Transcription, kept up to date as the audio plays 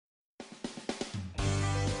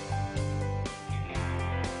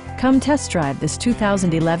Come test drive this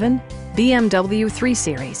 2011 BMW 3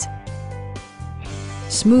 Series.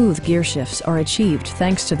 Smooth gear shifts are achieved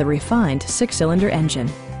thanks to the refined 6-cylinder engine,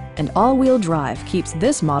 and all-wheel drive keeps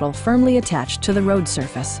this model firmly attached to the road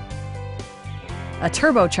surface. A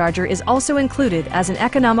turbocharger is also included as an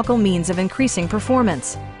economical means of increasing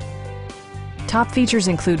performance. Top features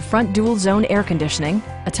include front dual-zone air conditioning,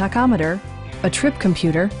 a tachometer, a trip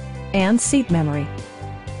computer, and seat memory.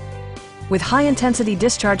 With high-intensity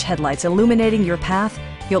discharge headlights illuminating your path,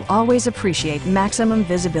 you'll always appreciate maximum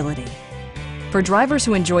visibility. For drivers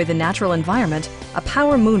who enjoy the natural environment, a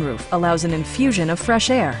power moonroof allows an infusion of fresh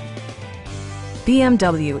air.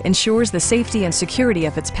 BMW ensures the safety and security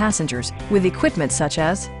of its passengers with equipment such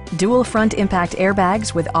as dual front impact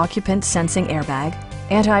airbags with occupant sensing airbag,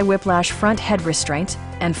 anti-whiplash front head restraints,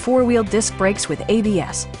 and 4-wheel disc brakes with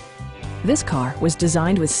ABS. This car was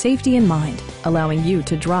designed with safety in mind, allowing you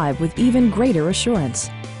to drive with even greater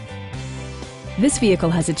assurance. This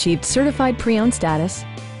vehicle has achieved certified pre-owned status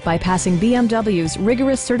by passing BMW's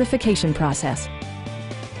rigorous certification process.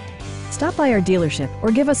 Stop by our dealership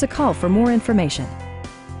or give us a call for more information.